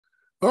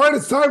All right,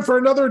 it's time for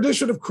another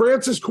edition of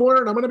Krantz's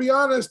Corner, and I'm going to be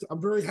honest, I'm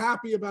very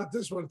happy about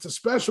this one. It's a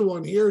special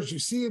one here, as you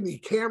see in the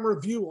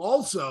camera view.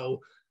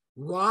 Also,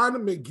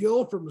 Ron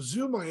Magill from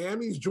Zoo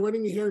Miami is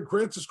joining me here in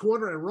Krantz's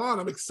Corner. And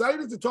Ron, I'm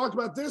excited to talk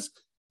about this.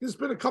 It's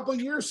been a couple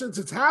of years since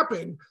it's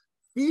happened.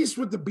 Feast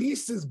with the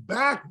Beast is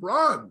back.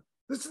 Ron,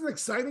 this is an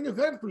exciting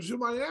event for Zoo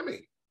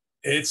Miami.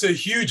 It's a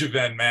huge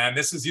event, man.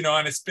 This is,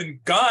 and it's been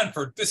gone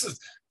this is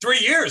 3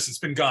 years it's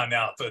been gone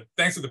now,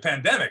 thanks to the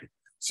pandemic.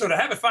 So to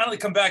have it finally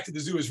come back to the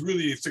zoo is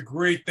it's a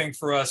great thing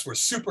for us. We're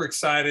super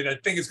excited. I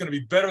think it's going to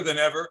be better than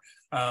ever.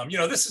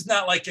 This is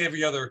not like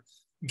every other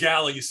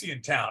gala you see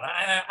in town.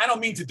 I don't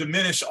mean to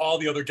diminish all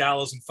the other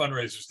galas and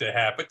fundraisers they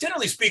have, but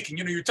generally speaking,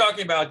 you're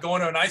talking about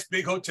going to a nice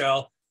big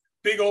hotel,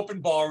 big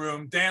open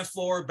ballroom, dance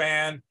floor,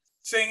 band,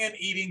 singing,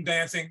 eating,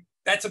 dancing.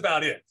 That's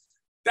about it.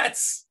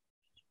 That's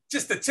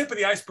just the tip of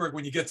the iceberg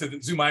when you get to the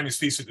Zoo Miami's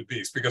Feast with the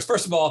Beast, because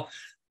first of all,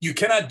 you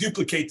cannot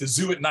duplicate the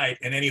zoo at night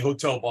in any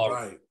hotel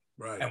ballroom.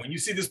 Right. And when you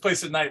see this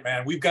place at night,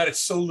 man, we've got it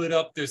so lit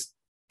up. There's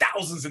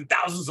thousands and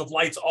thousands of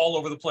lights all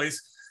over the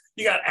place.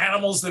 You got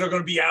animals that are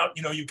going to be out.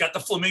 You've got the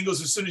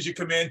flamingos as soon as you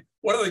come in.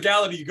 What other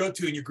gala do you go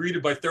to and you're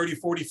greeted by 30,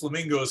 40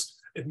 flamingos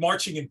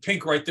marching in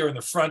pink right there in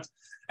the front?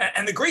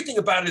 And the great thing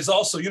about it is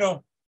also, a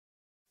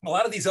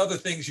lot of these other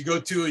things you go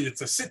to,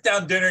 it's a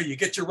sit-down dinner, you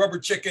get your rubber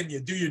chicken, you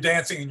do your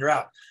dancing, and you're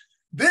out.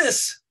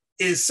 This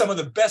is some of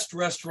the best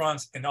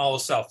restaurants in all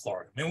of South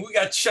Florida. I mean, we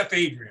got Chef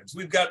Adrian's,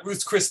 we've got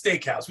Ruth's Chris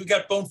Steakhouse, we've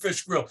got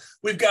Bonefish Grill,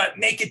 we've got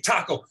Naked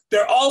Taco.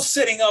 They're all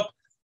setting up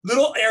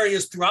little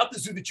areas throughout the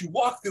zoo that you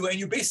walk through, and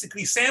you're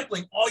basically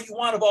sampling all you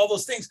want of all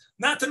those things,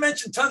 not to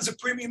mention tons of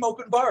premium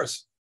open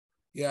bars.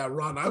 Yeah,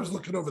 Ron, I was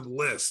looking over the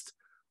list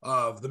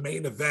of the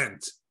main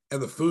event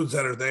and the foods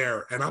that are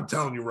there, and I'm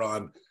telling you,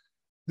 Ron,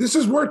 this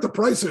is worth the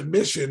price of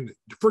admission.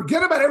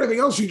 Forget about everything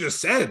else you just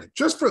said,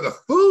 just for the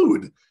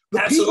food. The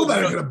Absolutely. People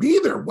that are going to be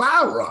there.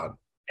 Wow, Ron.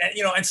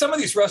 And some of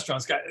these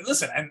restaurants, guys,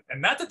 listen, and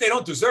not that they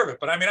don't deserve it,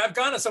 but I mean, I've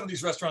gone to some of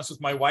these restaurants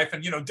with my wife,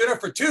 and, dinner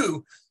for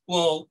two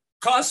will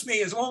cost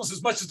me almost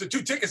as much as the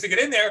 2 tickets to get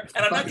in there.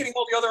 And I'm not getting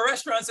all the other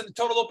restaurants in the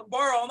total open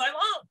bar all night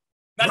long.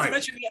 Not to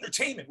mention the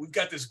entertainment. We've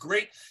got this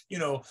great,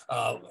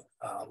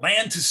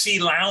 land to sea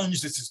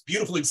lounge. This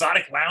beautiful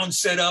exotic lounge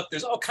set up.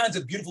 There's all kinds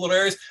of beautiful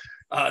areas.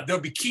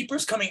 There'll be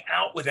keepers coming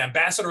out with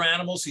ambassador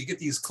animals. So you get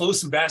these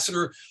close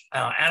ambassador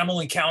animal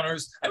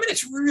encounters. I mean,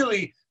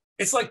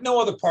 it's like no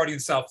other party in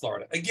South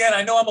Florida. Again,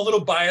 I know I'm a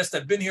little biased.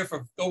 I've been here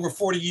for over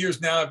 40 years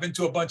now. I've been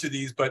to a bunch of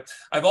these, but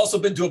I've also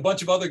been to a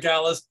bunch of other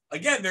galas.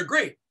 Again, they're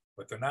great,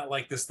 but they're not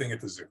like this thing at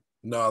the zoo.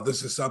 No,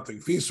 this is something.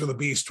 Feast for the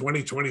Beast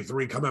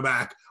 2023 coming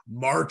back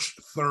March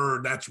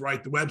 3rd. That's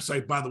right. The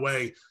website, by the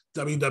way,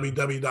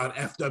 www.fwtv.org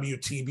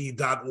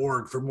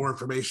for more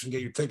information,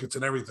 get your tickets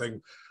and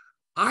everything.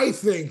 I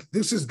think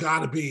this has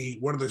got to be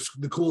one of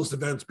the coolest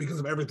events because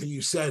of everything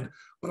you said.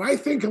 But I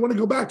think I want to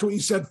go back to what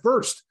you said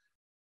first.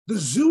 The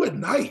zoo at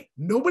night.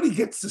 Nobody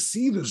gets to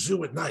see the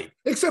zoo at night,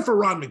 except for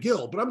Ron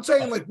Magill. But I'm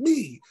saying like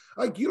me,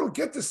 you don't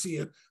get to see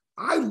it.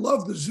 I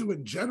love the zoo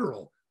in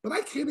general, but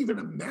I can't even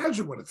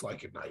imagine what it's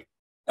like at night.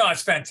 No,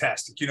 it's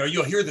fantastic.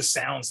 You'll hear the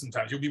sound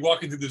sometimes. You'll be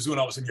walking through the zoo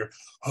and all of a sudden you're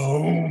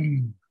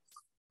home.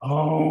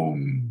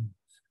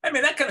 I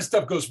mean, that kind of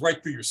stuff goes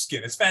right through your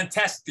skin. It's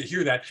fantastic to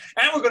hear that.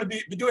 And we're going to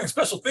be doing a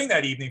special thing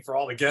that evening for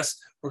all the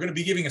guests. We're going to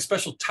be giving a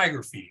special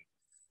tiger feeding.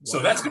 So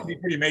that's going to be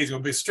pretty amazing.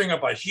 We'll be string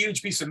up a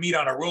huge piece of meat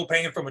on a rope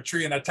hanging from a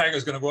tree, and that tiger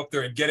is going to go up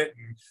there and get it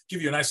and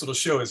give you a nice little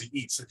show as he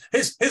eats.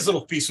 His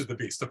little feast with the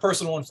beast, the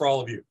personal one for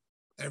all of you.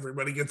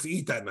 Everybody gets to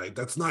eat that night.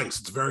 That's nice.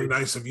 It's very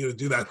nice of you to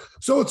do that.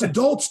 So it's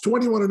adults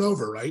 21 and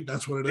over, right?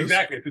 That's what it is.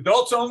 Exactly. It's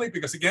adults only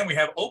because, again, we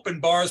have open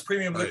bars,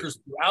 premium liquors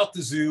throughout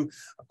the zoo.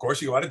 Of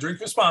course, you got to drink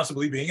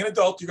responsibly. Being an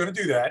adult, you're going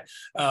to do that.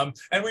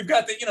 And we've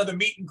got the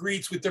meet and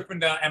greets with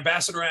different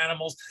ambassador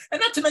animals.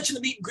 And not to mention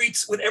the meet and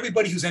greets with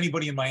everybody who's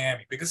anybody in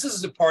Miami, because this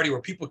is a party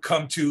where people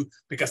come to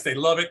because they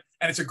love it.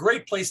 And it's a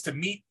great place to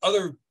meet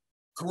other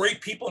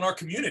great people in our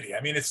community.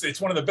 I mean,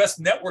 it's one of the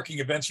best networking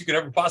events you could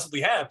ever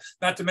possibly have,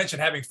 not to mention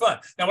having fun.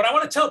 Now, what I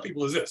want to tell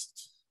people is this.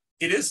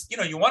 It is,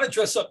 you want to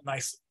dress up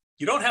nicely.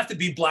 You don't have to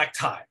be black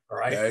tie, all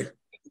right? Okay.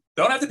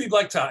 Don't have to be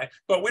black tie,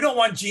 but we don't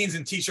want jeans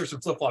and T-shirts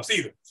and flip-flops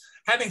either.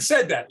 Having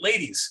said that,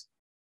 ladies,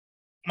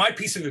 my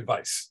piece of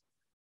advice,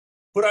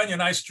 put on your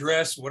nice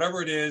dress,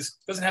 whatever it is.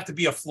 Doesn't have to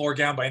be a floor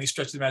gown by any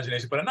stretch of the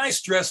imagination, but a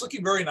nice dress,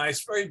 looking very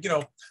nice, very,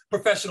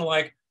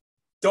 professional-like.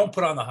 Don't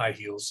put on the high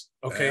heels,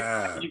 okay?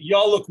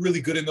 Y'all look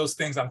really good in those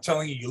things. I'm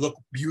telling you, you look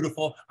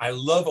beautiful. I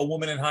love a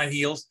woman in high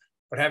heels.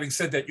 But having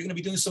said that, you're going to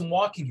be doing some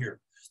walking here,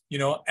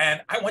 and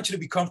I want you to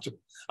be comfortable.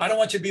 I don't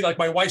want you to be like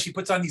my wife. She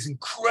puts on these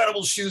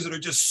incredible shoes that are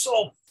just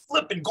so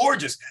flippin'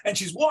 gorgeous. And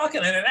she's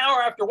walking, and an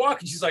hour after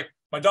walking, she's like,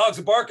 my dogs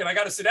are barking. I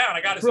got to sit down. I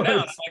got to sit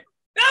down. It's like,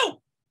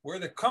 no, wear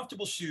the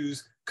comfortable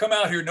shoes. Come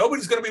out here.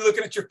 Nobody's going to be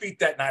looking at your feet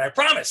that night. I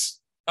promise.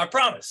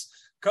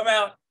 Come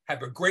out.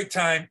 Have a great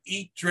time,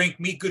 eat, drink,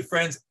 meet good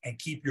friends, and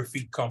keep your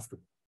feet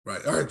comfortable.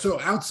 Right. All right. So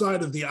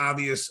outside of the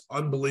obvious,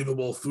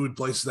 unbelievable food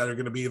places that are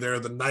going to be there,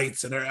 the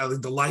nights and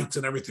the lights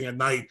and everything at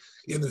night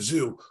in the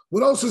zoo,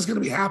 what else is going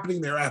to be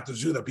happening there at the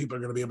zoo that people are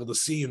going to be able to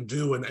see and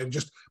do and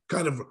just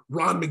kind of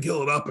Ron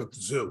Magill it up at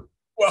the zoo?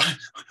 Well,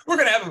 we're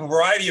going to have a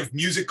variety of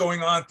music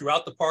going on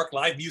throughout the park,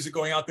 live music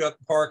going on throughout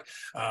the park.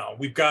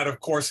 We've got, of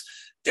course,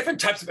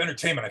 different types of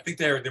entertainment. I think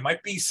there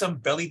might be some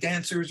belly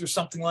dancers or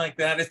something like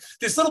that.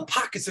 There's little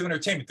pockets of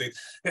entertainment.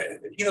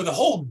 The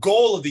whole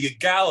goal of the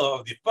gala,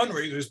 of the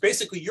fundraiser, is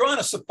basically you're on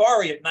a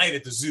safari at night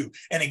at the zoo,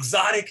 an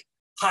exotic,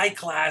 high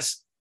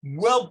class,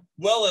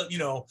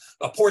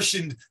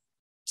 apportioned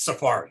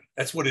safari.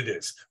 That's what it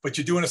is. But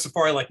you're doing a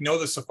safari like no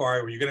other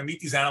safari, where you're going to meet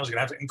these animals. You're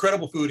going to have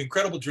incredible food,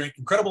 incredible drink,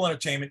 incredible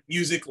entertainment,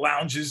 music,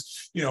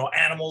 lounges,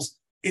 animals.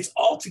 It's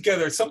all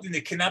together. It's something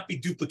that cannot be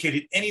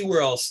duplicated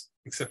anywhere else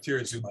except here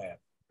at Zoo Miami.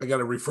 I got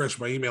to refresh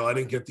my email. I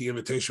didn't get the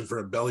invitation for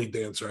a belly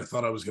dancer. I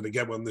thought I was going to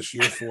get one this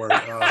year for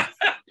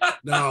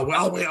no,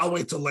 I'll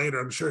wait till later.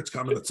 I'm sure it's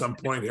coming at some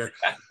point here.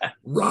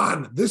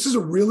 Ron, this is a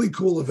really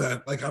cool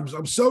event. Like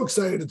I'm so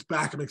excited it's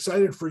back. I'm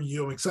excited for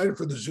you. I'm excited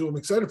for the zoo. I'm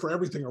excited for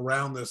everything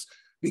around this,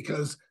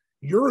 because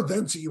your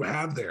events that you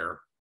have there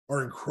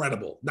are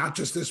incredible. Not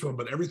just this one,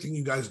 but everything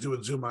you guys do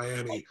at Zoo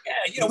Miami.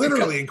 Yeah,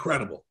 literally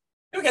incredible.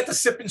 We got the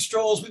sip and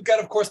strolls. We've got,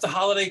 of course, the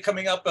holiday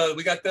coming up.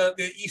 We got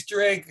the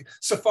Easter egg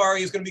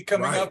safari is going to be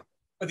coming up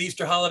for the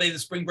Easter holiday, the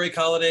spring break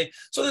holiday.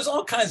 So there's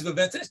all kinds of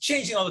events, and it's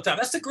changing all the time.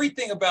 That's the great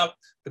thing about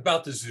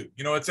the zoo.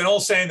 It's an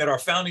old saying that our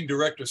founding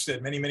director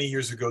said many, many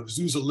years ago: the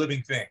zoo's a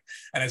living thing.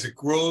 And as it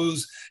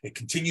grows, it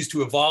continues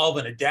to evolve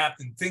and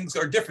adapt, and things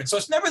are different. So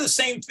it's never the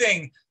same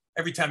thing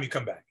every time you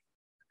come back.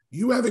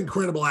 You have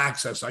incredible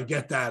access. I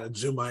get that at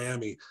Zoo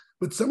Miami.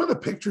 But some of the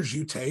pictures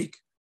you take,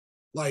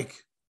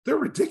 they're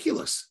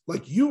ridiculous.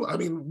 What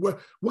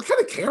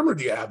kind of camera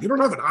do you have? You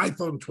don't have an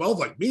iPhone 12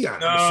 like me. No.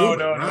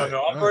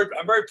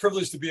 I'm very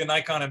privileged to be a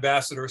Nikon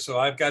ambassador. So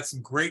I've got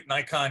some great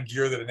Nikon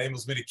gear that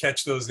enables me to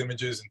catch those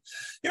images.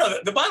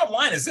 And, the bottom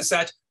line is this,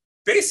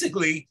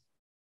 basically,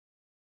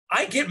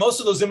 I get most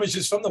of those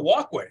images from the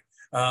walkway.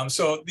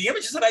 So the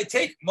images that I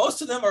take,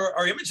 most of them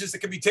are images that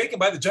can be taken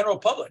by the general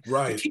public.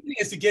 Right. The key thing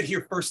is to get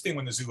here first thing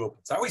when the zoo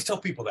opens. I always tell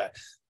people that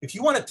if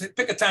you want to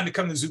pick a time to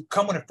come to the zoo,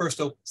 come when it first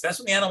opens. That's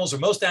when the animals are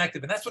most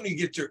active, and that's when you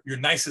get your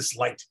nicest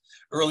light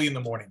early in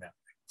the morning now.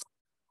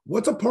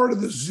 What's a part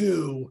of the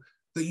zoo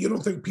that you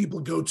don't think people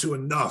go to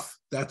enough?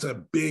 That's a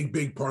big,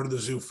 big part of the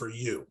zoo for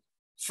you.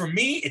 For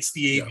me, it's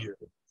the aviary.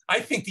 Yeah. I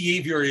think the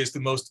aviary is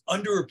the most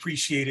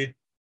underappreciated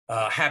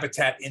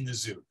habitat in the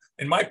zoo.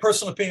 In my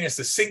personal opinion, it's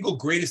the single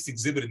greatest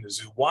exhibit in the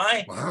zoo.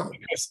 Why? Wow.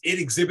 Because it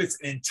exhibits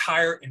an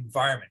entire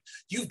environment.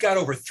 You've got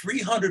over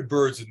 300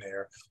 birds in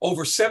there,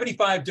 over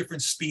 75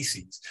 different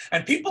species.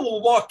 And people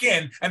will walk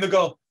in and they'll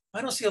go, I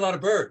don't see a lot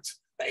of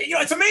birds.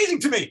 It's amazing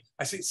to me.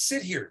 I say,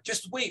 sit here,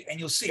 just wait, and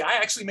you'll see. I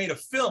actually made a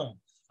film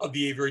of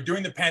the aviary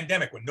during the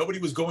pandemic when nobody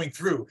was going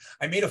through.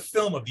 I made a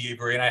film of the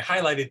aviary and I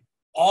highlighted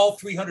all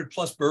 300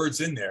 plus birds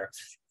in there,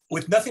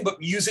 with nothing but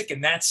music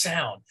and that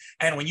sound.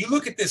 And when you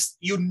look at this,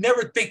 you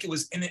never think it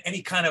was in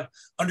any kind of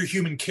under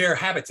human care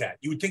habitat.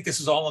 You would think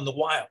this is all in the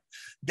wild.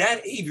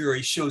 That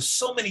aviary shows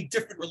so many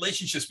different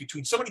relationships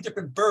between so many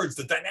different birds,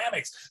 the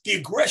dynamics, the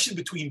aggression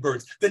between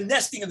birds, the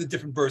nesting of the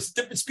different birds,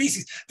 the different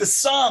species, the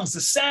songs,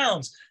 the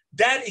sounds.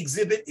 That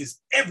exhibit is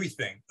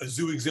everything a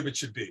zoo exhibit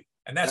should be.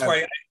 And that's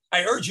why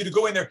I urge you to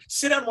go in there,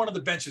 sit on one of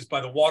the benches by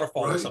the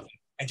waterfall or something,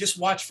 and just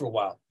watch for a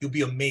while. You'll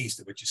be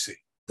amazed at what you see.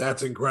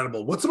 That's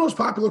incredible. What's the most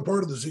popular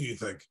part of the zoo, you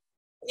think?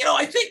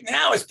 I think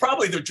now it's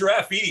probably the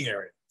giraffe feeding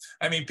area.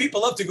 I mean,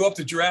 people love to go up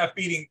to giraffe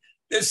feeding.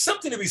 There's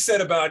something to be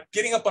said about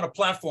getting up on a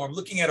platform,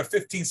 looking at a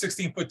 15,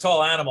 16-foot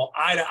tall animal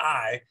eye to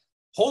eye,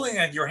 holding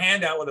your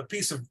hand out with a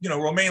piece of,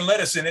 romaine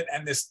lettuce in it,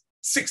 and this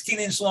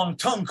 16-inch long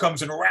tongue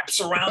comes and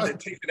wraps around it,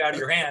 takes it out of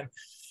your hand.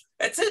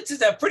 It's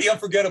a pretty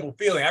unforgettable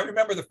feeling. I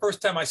remember the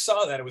first time I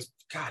saw that, it was,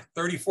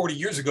 30, 40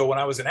 years ago when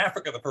I was in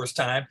Africa the first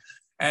time.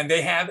 And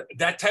they had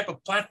that type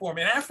of platform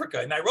in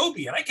Africa, in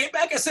Nairobi. And I came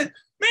back, I said,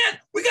 man,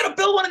 we got to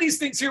build one of these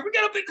things here. We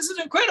got to think this is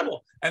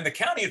incredible. And the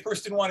county at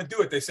first didn't want to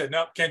do it. They said,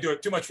 no, can't do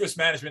it. Too much risk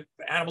management.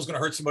 The animal's going to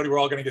hurt somebody. We're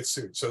all going to get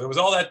sued. So there was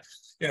all that,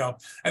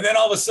 And then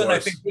all of a sudden, I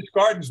think Busch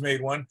Gardens made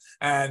one,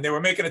 and they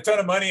were making a ton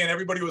of money, and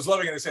everybody was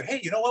loving it. They said,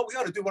 hey, you know what? We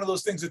ought to do one of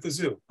those things at the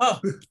zoo.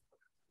 Oh,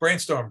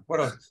 brainstorm. What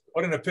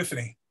an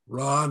epiphany.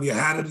 Ron, you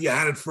had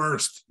it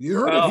first. You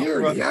heard it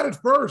here. Ron. You had it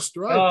first,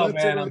 right? Oh,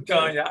 man, I'm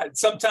telling you.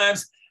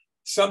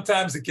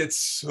 Sometimes it gets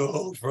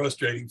so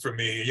frustrating for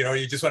me.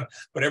 You just want,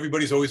 but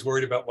everybody's always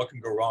worried about what can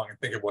go wrong and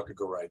think of what could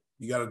go right.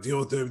 You got to deal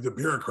with the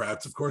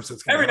bureaucrats. Of course,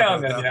 it's every now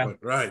and then, yeah.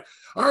 Right.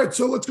 All right.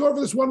 So let's go over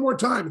this one more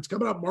time. It's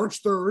coming up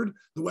March 3rd.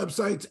 The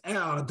website's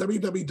www.fwtb.org.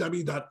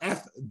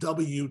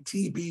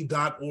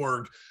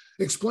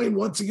 Explain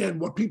once again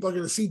what people are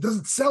going to see. Does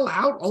it sell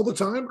out all the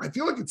time? I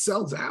feel like it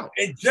sells out.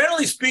 It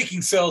generally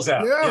speaking sells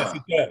out. Yeah. Yes,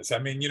 it does. I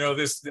mean,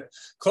 there's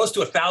close to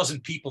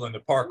 1,000 people in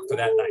the park for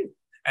that night.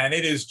 and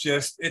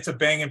it's a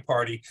banging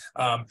party.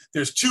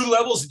 There's 2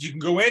 levels that you can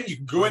go in. You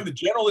can go in. The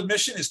general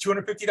admission is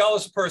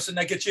 $250 a person.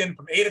 That gets you in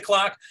from 8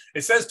 o'clock.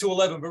 It says to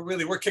 11, but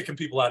really we're kicking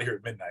people out of here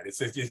at midnight.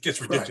 It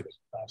gets ridiculous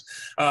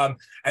sometimes.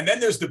 And then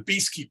there's the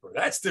Beastkeeper.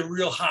 That's the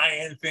real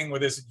high-end thing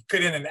with this. You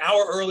get in an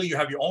hour early. You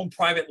have your own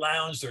private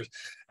lounge. There's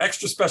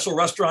extra special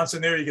restaurants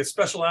in there. You get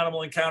special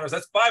animal encounters.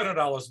 That's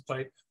 $500 a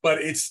plate, but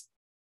it's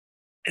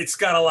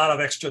got a lot of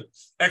extra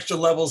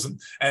levels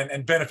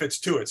and benefits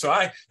to it. So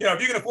if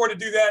you can afford to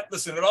do that,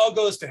 listen, it all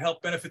goes to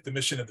help benefit the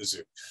mission of the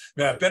zoo,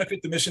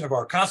 benefit the mission of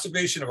our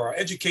conservation, of our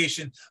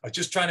education, of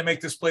just trying to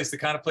make this place the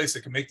kind of place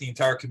that can make the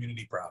entire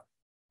community proud.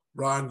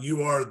 Ron,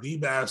 you are the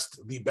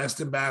best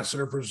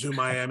ambassador for Zoo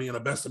Miami and the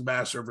best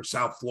ambassador for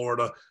South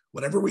Florida.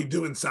 Whatever we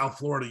do in South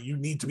Florida, you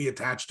need to be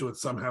attached to it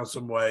somehow,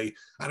 some way.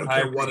 I don't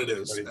care what it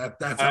is.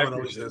 That's how it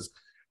always is.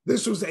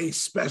 This was a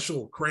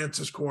special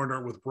Krantz's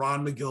Corner with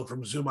Ron Magill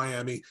from Zoo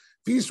Miami.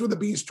 Feast with the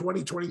Beast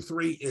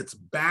 2023. It's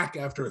back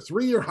after a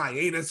 3-year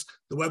hiatus.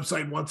 The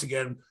website, once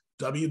again,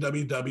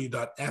 www.fwtb.org.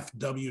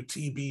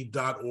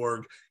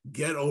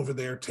 Get over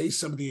there, taste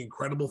some of the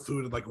incredible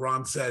food. And like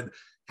Ron said,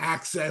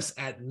 access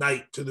at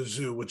night to the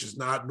zoo, which is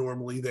not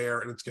normally there,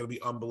 and it's going to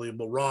be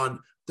unbelievable. Ron,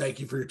 thank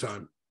you for your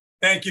time.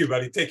 Thank you,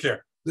 buddy. Take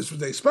care. This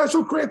was a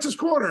special Krantz's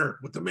Corner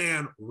with the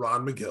man,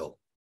 Ron Magill.